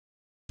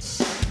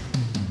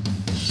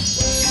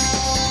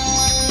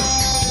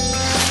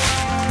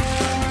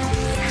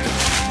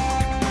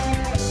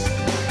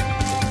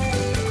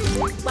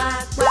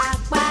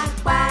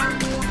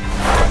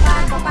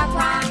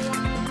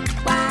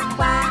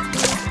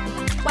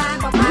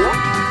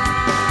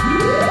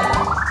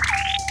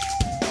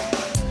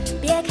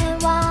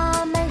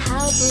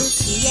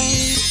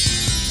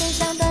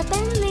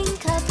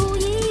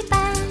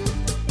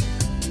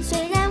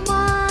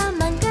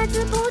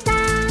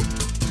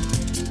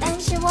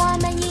我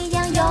们一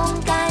样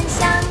勇敢向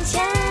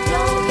前，勇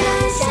敢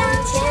向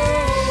前。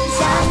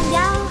想要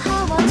和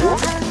我做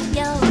朋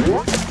友，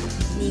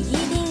你一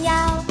定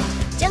要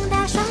睁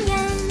大双眼。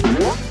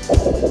不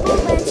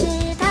管池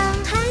塘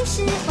还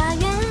是花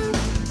园，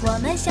我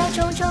们小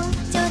虫虫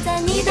就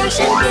在你的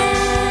身边。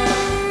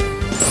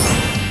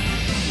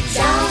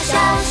小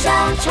小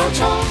小虫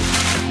虫，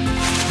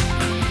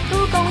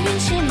蒲公英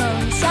是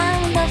梦想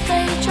的飞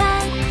船。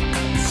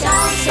小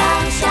小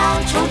小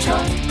虫虫，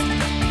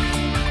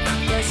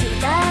游戏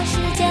的时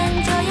间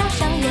就要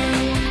上演。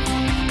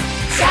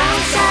小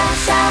小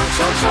小虫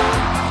虫，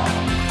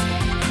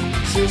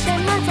是什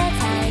么在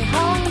彩虹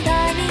的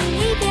另一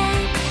边？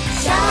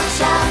小小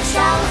小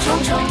虫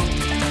虫，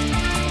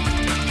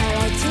快来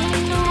进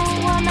入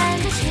我们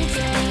的世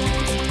界。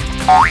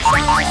小小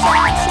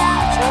小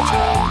虫虫，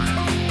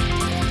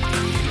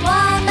我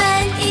们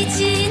一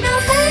起闹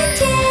翻天。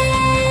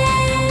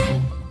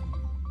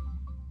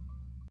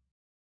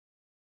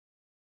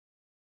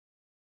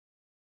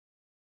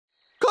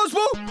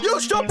Cosmo, you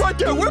stop right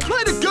there. We're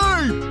playing a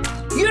game.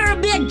 You're a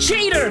big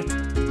cheater.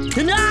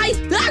 And I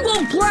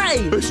won't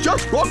play. It's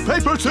just rock,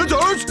 paper,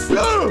 scissors.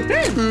 No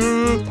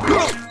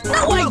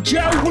way,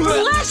 Joe.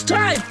 Last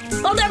time.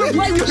 I'll never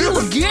play with you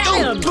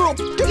again.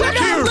 Get back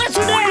here.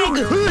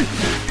 Listening.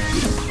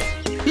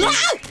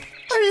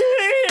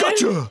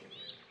 Gotcha.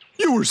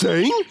 You were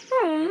saying?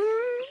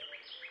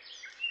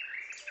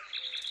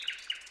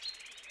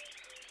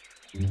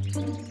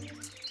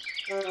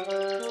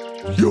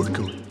 You're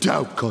going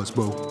down,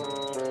 Cosmo.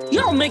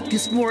 You'll make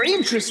this more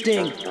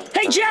interesting.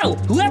 Hey, Joe,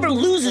 whoever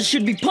loses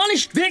should be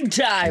punished big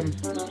time.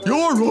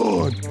 You're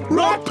on.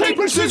 Rock,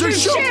 paper,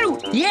 scissors, shoot.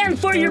 Yeah, and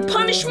for your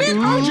punishment,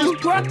 I'll just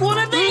drop one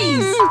of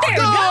these. There you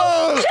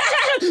go.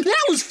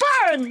 That was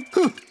fun.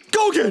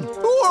 Go again,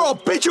 or I'll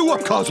beat you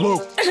up,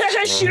 Cosmo.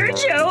 Sure,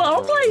 Joe,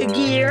 I'll play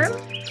again.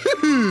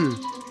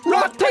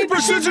 Rock,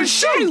 paper, scissors,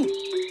 shoot.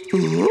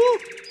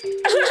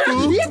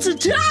 It's a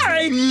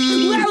tie!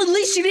 Well, at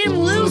least you didn't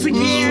lose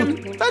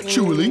again.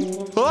 Actually,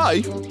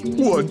 I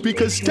won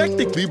because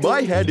technically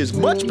my hand is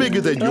much bigger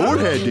than your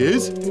hand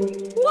is.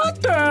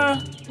 What the?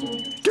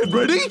 Get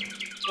ready?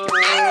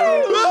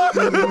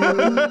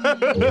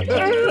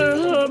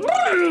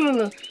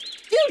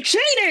 You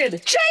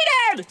cheated!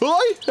 Cheated!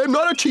 I am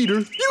not a cheater.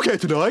 You can't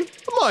deny.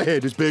 My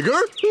hand is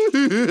bigger.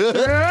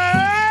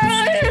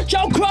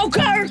 Joe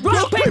Croker!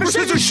 Rock, paper,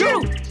 scissors,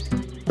 shoot!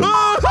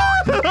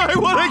 I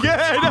won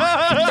again!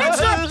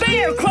 That's not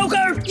fair,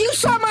 Croker! You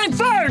saw mine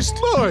first!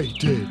 I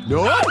did not.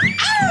 No!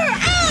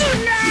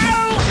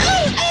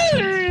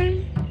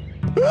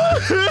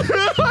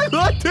 I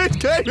like this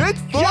game.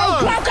 It's fun! Joe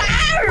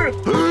Croker!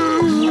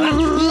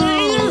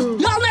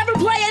 I'll never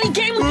play any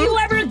game with you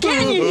ever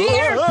again, you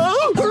hear?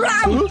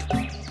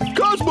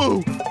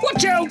 Cosmo! What,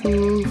 Joe?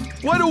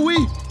 Why don't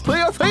we play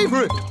our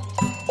favorite?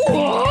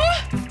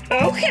 What?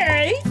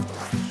 Okay.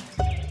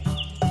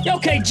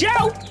 Okay,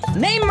 Joe,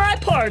 name my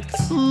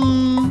parts.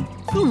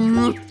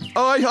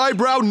 Eye,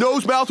 eyebrow,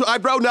 nose, mouth,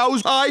 eyebrow,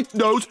 nose, eye,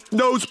 nose,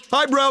 nose,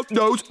 eyebrow,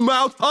 nose,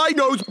 mouth, eye,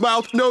 nose,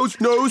 mouth, nose,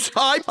 nose,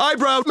 eye,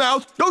 eyebrow,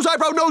 mouth, nose,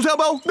 eyebrow, nose,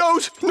 elbow,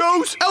 nose,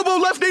 nose, elbow,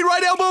 left knee,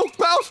 right elbow,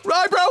 mouth,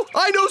 eyebrow,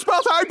 eye, nose,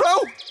 mouth,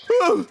 eyebrow.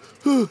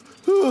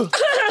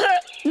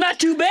 Not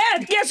too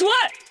bad. Guess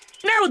what?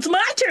 Now it's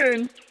my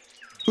turn.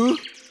 Bring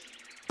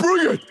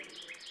it.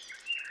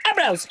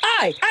 Eyebrows,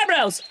 eye,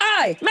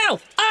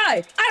 mouth,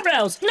 eye,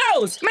 eyebrows,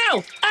 nose,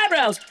 mouth,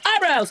 eyebrows,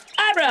 eyebrows,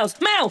 eyebrows,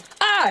 mouth,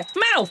 eye,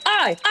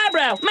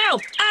 eyebrow,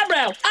 mouth,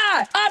 eyebrow,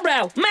 eye,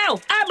 eyebrow,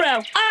 mouth,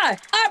 eyebrow, eye,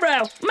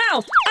 eyebrow,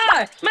 mouth,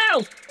 eye,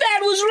 mouth.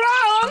 That was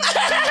wrong.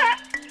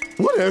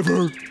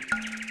 Whatever.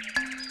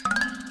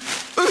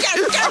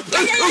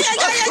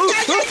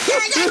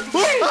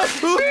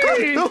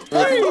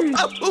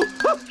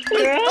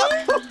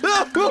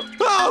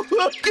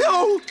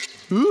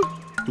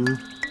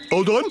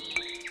 All done?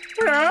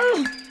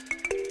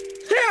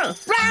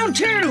 Round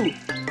two.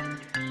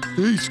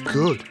 He's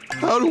good.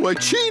 How do I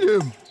cheat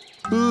him?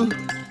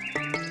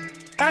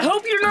 I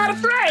hope you're not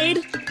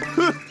afraid.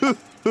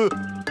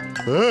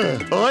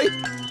 Eye,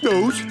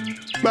 nose,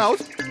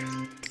 mouth,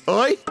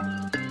 eye,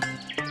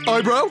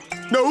 eyebrow,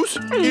 nose,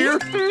 ear.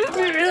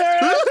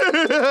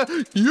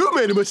 You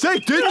made a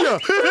mistake, didn't you?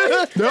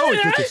 Now I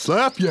get to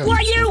slap you.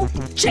 Why, you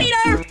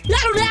cheater! I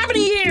don't have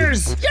any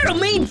ears. You're a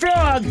mean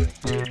frog.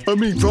 A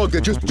mean frog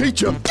that just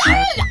beat you.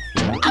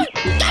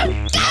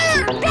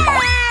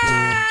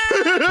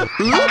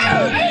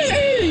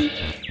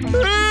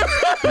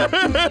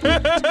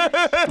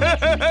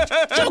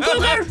 Joe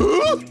Cougar!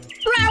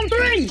 Round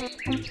three!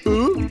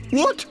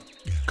 What?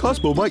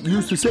 Cosmo might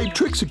use the same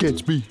tricks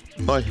against me.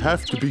 I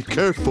have to be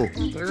careful.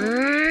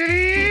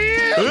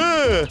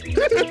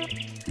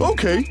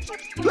 Okay,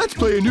 let's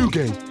play a new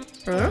game.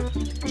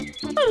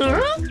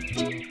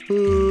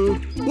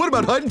 What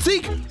about hide and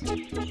seek?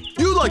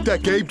 You like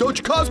that game, don't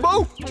you,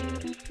 Cosmo?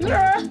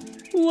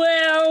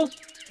 Well,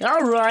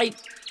 all right.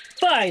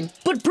 Fine,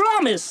 but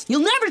promise,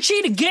 you'll never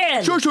cheat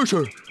again.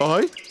 Sure.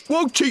 I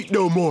won't cheat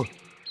no more.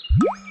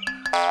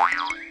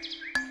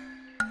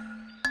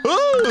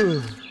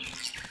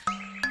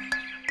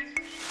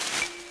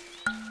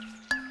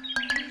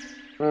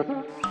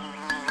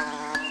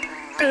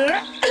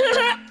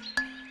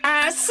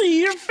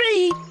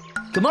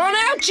 Come on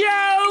out,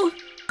 Joe!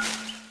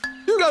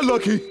 You got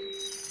lucky.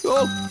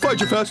 I'll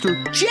find you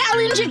faster.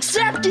 Challenge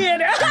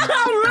accepted!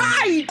 All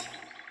right!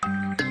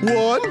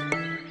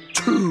 1,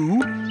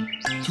 2,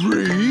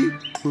 3,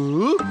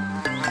 4,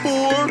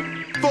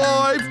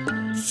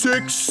 5,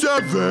 6,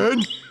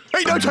 7,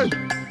 8, 9, 10.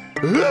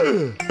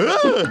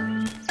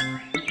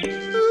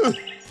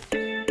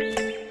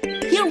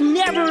 He'll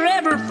never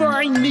ever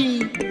find me.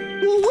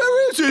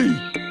 Where is he?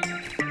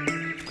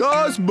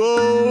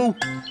 Cosmo!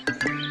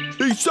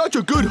 He's such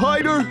a good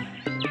hider.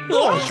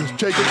 I'll just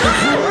take a quick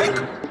break.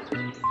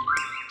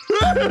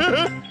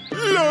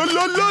 La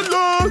la la la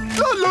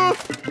la la.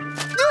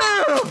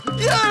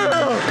 Yeah!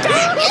 Yeah!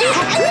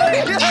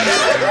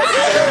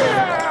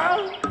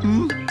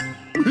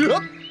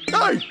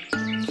 Hey!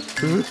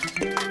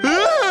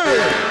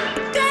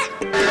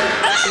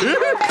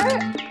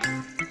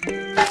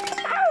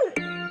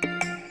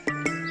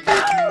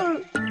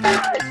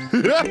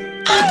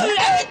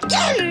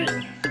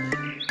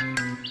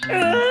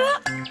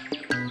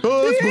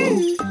 Cosmo!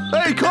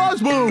 Hey,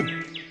 Cosmo!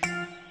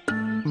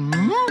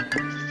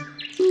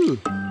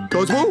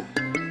 Cosmo?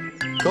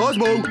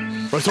 Cosmo!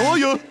 I saw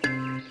you!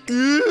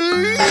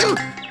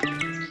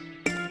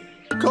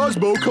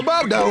 Cosmo, come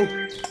out now!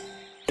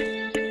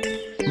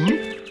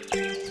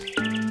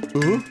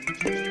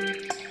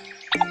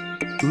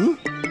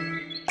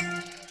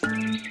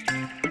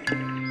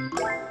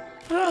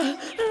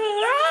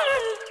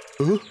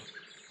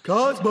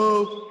 Cosmo!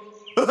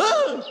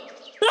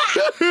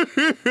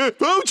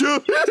 Found you!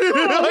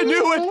 I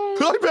knew it!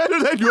 I'm better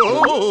than you!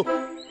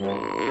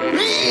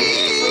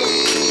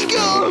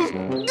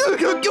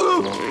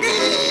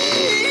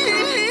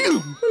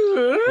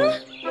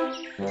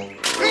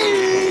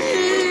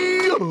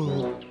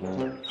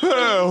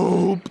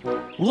 Help!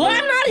 Well,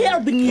 I'm not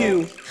helping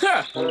you.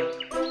 Huh.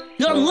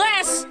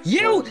 Unless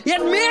you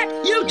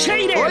admit you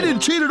cheated. I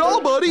didn't cheat at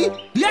all, buddy!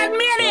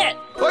 Admit it!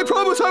 I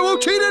promise I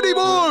won't cheat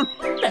anymore!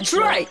 That's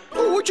right.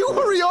 Oh, would you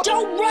hurry up?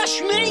 Don't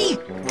rush me!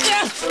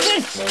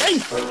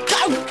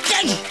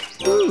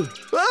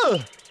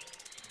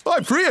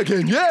 I'm free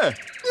again, yeah!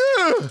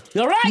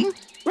 All right,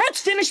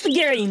 let's finish the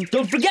game.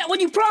 Don't forget what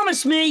you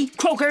promised me,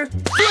 Croaker.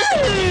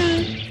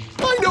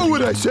 I know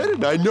what I said,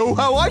 and I know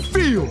how I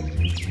feel.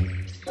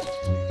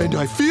 And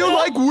I feel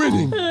like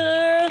winning.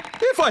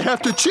 If I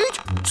have to cheat,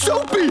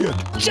 so be it.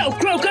 So,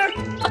 Croaker,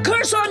 a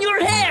curse on your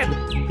head.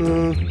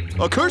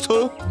 A curse,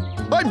 huh?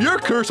 I'm your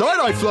curse,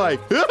 aren't I, Fly?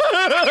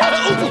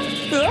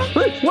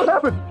 Hey, what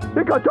happened?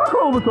 It got dark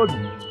all of a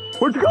sudden.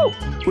 Where'd you go?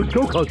 Where'd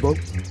you go, Cosmo?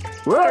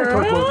 Where,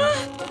 Cosmo?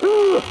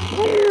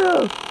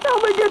 Help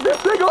me get this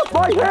thing off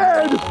my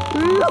head!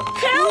 Help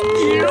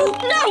you?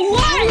 No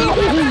way!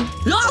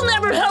 I'll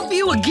never help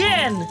you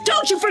again.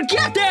 Don't you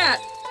forget that.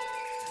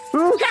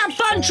 Have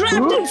fun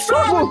trapped in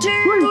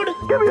solitude! Please,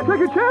 give me a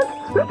second chance!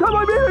 This time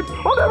I mean it!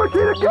 I'll never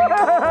cheat again!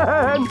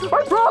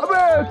 I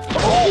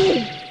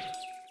promise!